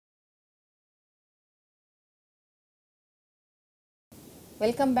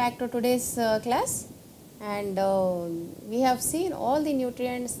Welcome back to today's class, and we have seen all the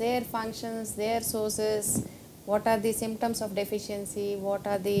nutrients, their functions, their sources, what are the symptoms of deficiency, what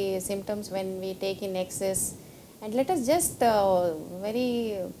are the symptoms when we take in excess, and let us just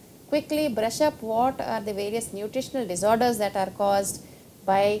very quickly brush up what are the various nutritional disorders that are caused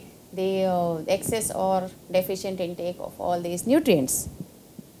by the excess or deficient intake of all these nutrients.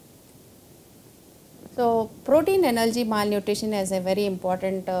 So, protein energy malnutrition is a very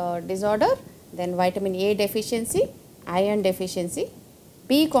important disorder, then vitamin A deficiency, iron deficiency,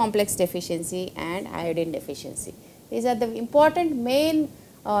 B complex deficiency and iodine deficiency. These are the important main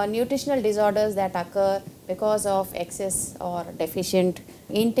nutritional disorders that occur because of excess or deficient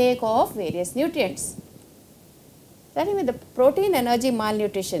intake of various nutrients. Starting with the protein energy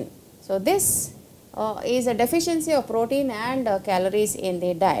malnutrition. So, this is a deficiency of protein and calories in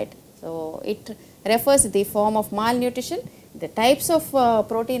the diet. So, it refers to the form of malnutrition. The types of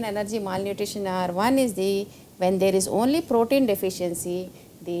protein energy malnutrition are, one is when there is only protein deficiency,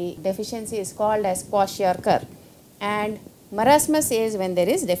 the deficiency is called as kwashiorkor, and marasmus is when there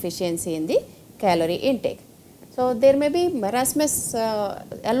is deficiency in the calorie intake. So, there may be marasmus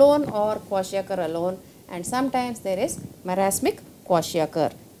alone or kwashiorkor alone, and sometimes there is marasmic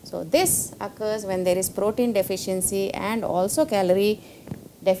kwashiorkor. So, this occurs when there is protein deficiency and also calorie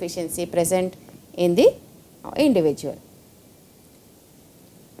deficiency present in the individual.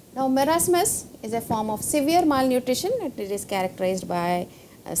 Now, marasmus is a form of severe malnutrition. It is characterized by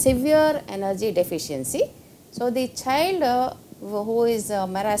severe energy deficiency. So, the child who is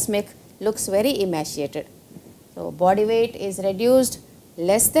marasmic looks very emaciated. So, body weight is reduced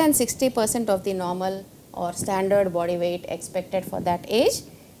less than 60% of the normal or standard body weight expected for that age,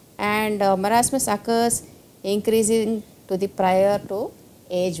 and marasmus occurs increasing to the prior to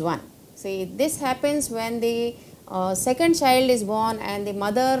age 1. See, this happens when the second child is born and the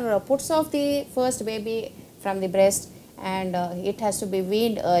mother puts off the first baby from the breast, and it has to be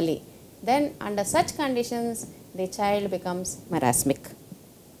weaned early. Then under such conditions the child becomes marasmic.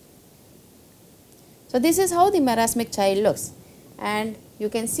 So, this is how the marasmic child looks, and you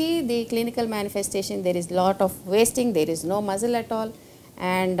can see the clinical manifestation. There is lot of wasting, there is no muscle at all,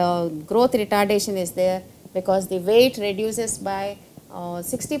 and growth retardation is there because the weight reduces by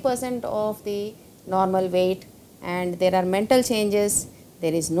 60% of the normal weight, and there are mental changes,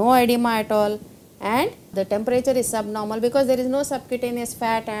 there is no edema at all, and the temperature is subnormal because there is no subcutaneous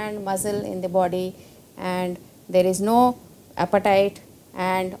fat and muscle in the body, and there is no appetite,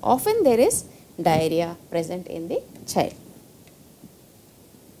 and often there is diarrhea present in the child.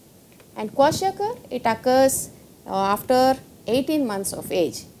 And kwashiorkor, it occurs after 18 months of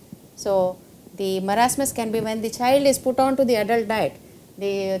age. So, the marasmus can be when the child is put on to the adult diet.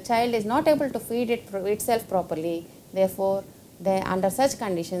 The child is not able to feed itself properly. Therefore, under such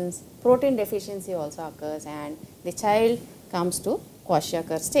conditions, protein deficiency also occurs and the child comes to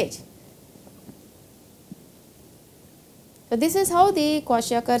kwashiorkor stage. So, this is how the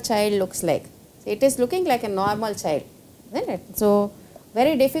kwashiorkor child looks like. So, it is looking like a normal child, isn't it? So,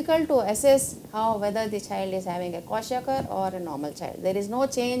 very difficult to assess whether the child is having a kwashiorkor or a normal child. There is no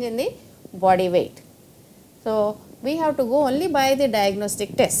change in the body weight. So, we have to go only by the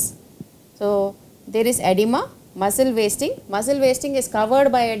diagnostic tests. So, there is edema, muscle wasting. Muscle wasting is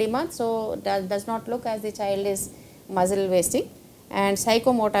covered by edema, so that does not look as the child is muscle wasting, and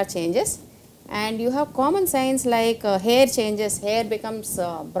psychomotor changes. And you have common signs like hair changes, hair becomes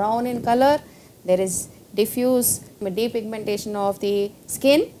brown in color, there is diffuse depigmentation of the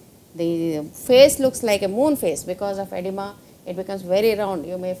skin, the face looks like a moon face because of edema, it becomes very round.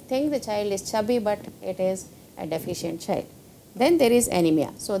 You may think the child is chubby, but it is a deficient child. Then there is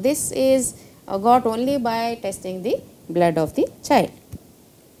anemia. So, this is got only by testing the blood of the child.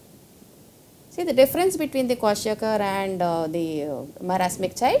 See the difference between the kwashiorkor and the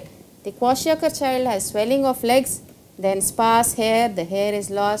marasmic child. The kwashiorkor child has swelling of legs, then sparse hair, the hair is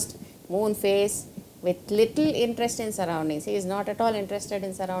lost, moon face with little interest in surroundings. He is not at all interested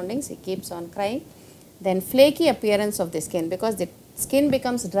in surroundings, he keeps on crying. Then flaky appearance of the skin because the skin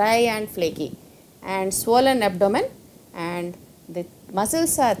becomes dry and flaky, and swollen abdomen, and the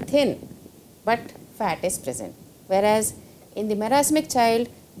muscles are thin but fat is present. Whereas in the marasmic child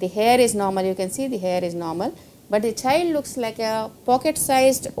the hair is normal, you can see the hair is normal, but the child looks like a pocket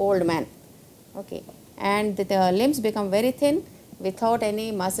sized old man, okay, and the limbs become very thin without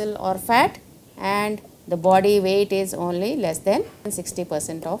any muscle or fat, and the body weight is only less than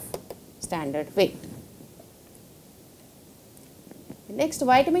 60% of standard weight. Next,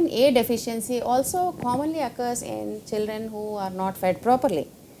 vitamin A deficiency also commonly occurs in children who are not fed properly.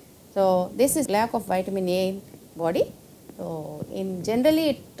 So, this is lack of vitamin A in body. So, in generally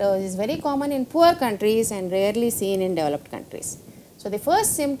it is very common in poor countries and rarely seen in developed countries. So, the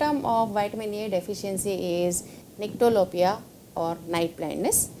first symptom of vitamin A deficiency is nyctalopia or night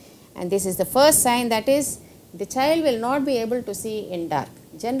blindness, and this is the first sign, that is the child will not be able to see in dark.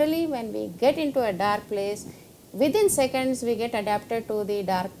 Generally when we get into a dark place, within seconds we get adapted to the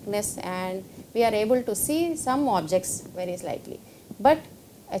darkness and we are able to see some objects very slightly. But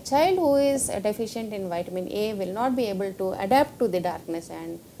a child who is deficient in vitamin A will not be able to adapt to the darkness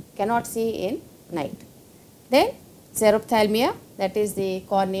and cannot see in night. Then xerophthalmia, that is the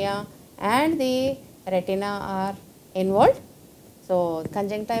cornea and the retina are involved. So,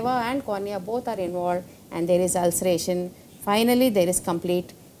 conjunctiva and cornea both are involved and there is ulceration. Finally, there is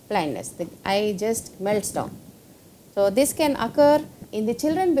complete blindness. The eye just melts down. So, this can occur in the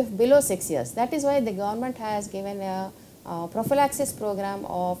children below 6 years. That is why the government has given a prophylaxis program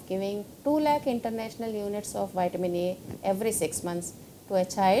of giving 2 lakh international units of vitamin A every 6 months to a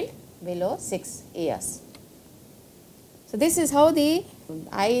child below 6 years. So, this is how the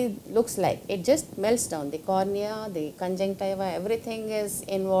eye looks like. It just melts down. The cornea, the conjunctiva, everything is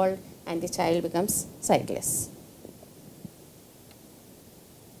involved and the child becomes sightless.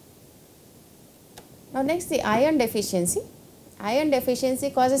 Now, next, the iron deficiency. Iron deficiency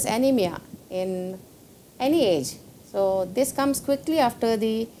causes anemia in any age. So, this comes quickly after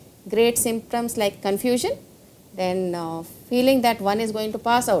the great symptoms like confusion, then feeling that one is going to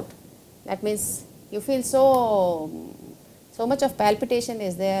pass out. That means you feel so much of palpitation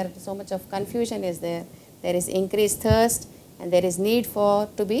is there, so much of confusion is there. There is increased thirst and there is need for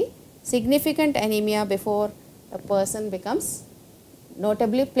to be significant anemia before a person becomes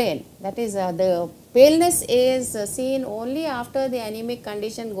notably plain. That is the paleness is seen only after the anemic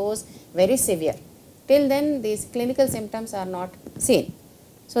condition goes very severe. Till then these clinical symptoms are not seen.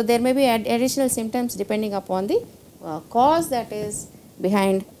 So, there may be additional symptoms depending upon the cause that is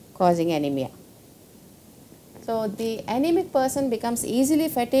behind causing anemia. So, the anemic person becomes easily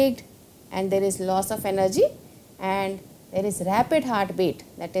fatigued and there is loss of energy and there is rapid heartbeat,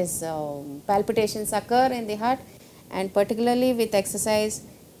 that is palpitations occur in the heart, and particularly with exercise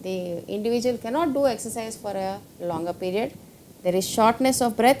the individual cannot do exercise for a longer period. There is shortness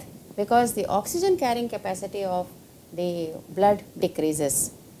of breath because the oxygen carrying capacity of the blood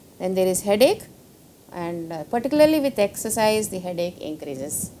decreases. Then there is headache, and particularly with exercise the headache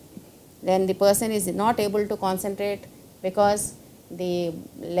increases. Then the person is not able to concentrate because the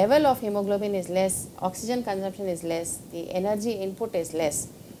level of hemoglobin is less, oxygen consumption is less, the energy input is less,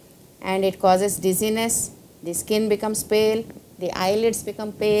 and it causes dizziness, the skin becomes pale, the eyelids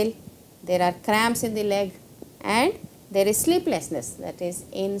become pale, there are cramps in the leg, and there is sleeplessness, that is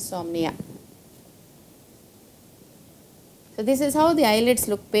insomnia. So, this is how the eyelids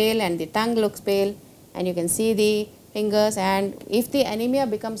look pale and the tongue looks pale, and you can see the fingers, and if the anemia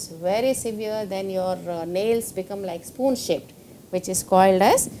becomes very severe, then your nails become like spoon shaped, which is called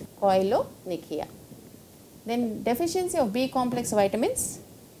as koilonychia. Then deficiency of B complex vitamins.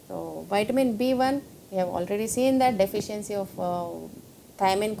 So, vitamin B1, we have already seen that deficiency of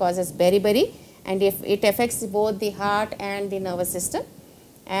thiamine causes beriberi, and if it affects both the heart and the nervous system,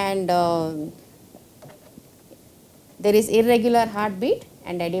 and there is irregular heartbeat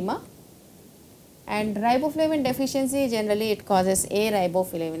and edema. And riboflavin deficiency, generally it causes A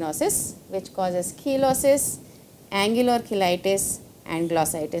riboflavinosis, which causes chelosis, angular cheilitis and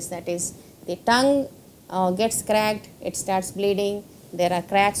glossitis, that is the tongue gets cracked, it starts bleeding, there are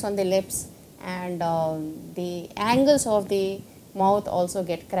cracks on the lips, and the angles of the mouth also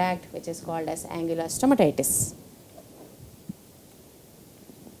get cracked, which is called as angular stomatitis.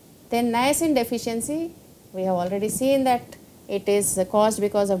 Then niacin deficiency, we have already seen that it is caused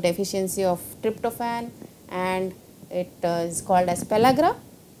because of deficiency of tryptophan, and it is called as pellagra.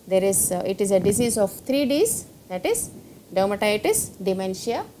 There is it is a disease of 3 Ds, that is dermatitis,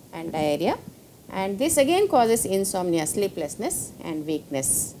 dementia and diarrhea, and this again causes insomnia, sleeplessness and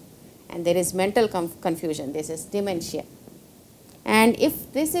weakness, and there is mental confusion, this is dementia, and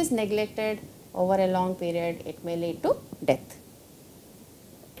if this is neglected over a long period, it may lead to death.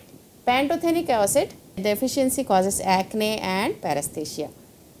 Pantothenic acid deficiency causes acne and paresthesia.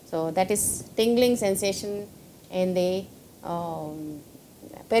 So, that is tingling sensation in the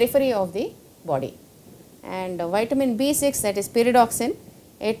periphery of the body. And vitamin B6, that is pyridoxine,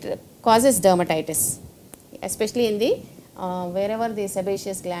 it causes dermatitis, especially in the wherever the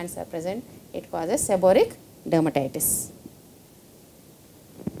sebaceous glands are present, it causes seborrheic dermatitis.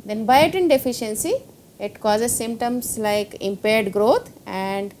 Then biotin deficiency, it causes symptoms like impaired growth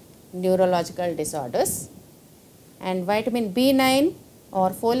and neurological disorders. And vitamin B9 or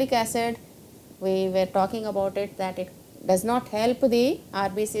folic acid, we were talking about it, that it does not help the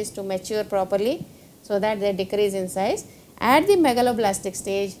RBCs to mature properly, so that they decrease in size. At the megaloblastic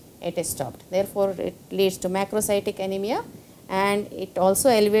stage, it is stopped. Therefore, it leads to macrocytic anemia, and it also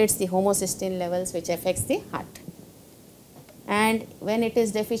elevates the homocysteine levels, which affects the heart. And when it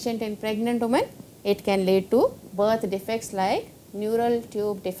is deficient in pregnant women, it can lead to birth defects like neural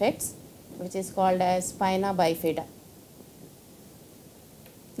tube defects, which is called as spina bifida.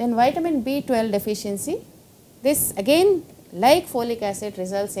 Then vitamin B12 deficiency, this again like folic acid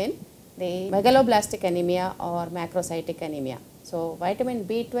results in the megaloblastic anemia or macrocytic anemia. So, vitamin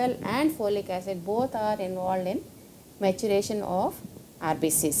B12 and folic acid both are involved in maturation of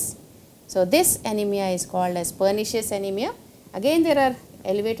RBCs. So, this anemia is called as pernicious anemia. Again, there are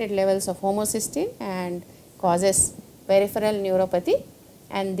elevated levels of homocysteine and causes peripheral neuropathy,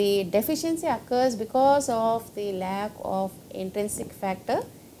 and the deficiency occurs because of the lack of intrinsic factor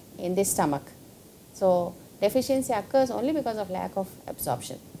in the stomach. So, deficiency occurs only because of lack of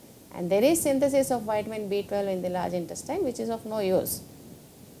absorption, and there is synthesis of vitamin B12 in the large intestine, which is of no use.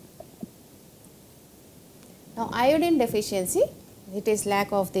 Now, iodine deficiency, it is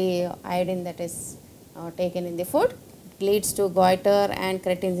lack of the iodine that is taken in the food. It leads to goiter and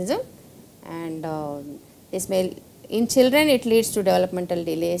cretinism, and this may, in children it leads to developmental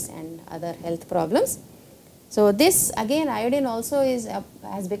delays and other health problems. So, this again iodine also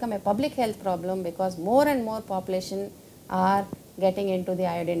has become a public health problem, because more and more population are getting into the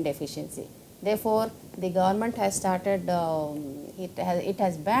iodine deficiency. Therefore, the government has started, it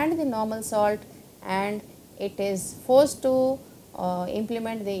has banned the normal salt, and it is forced to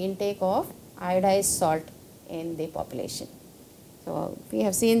implement the intake of iodized salt in the population. So, we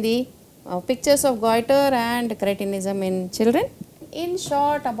have seen the pictures of goiter and cretinism in children. In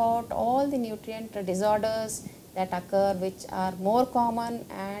short, about all the nutrient disorders that occur, which are more common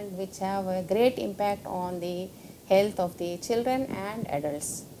and which have a great impact on the health of the children and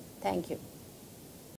adults. Thank you.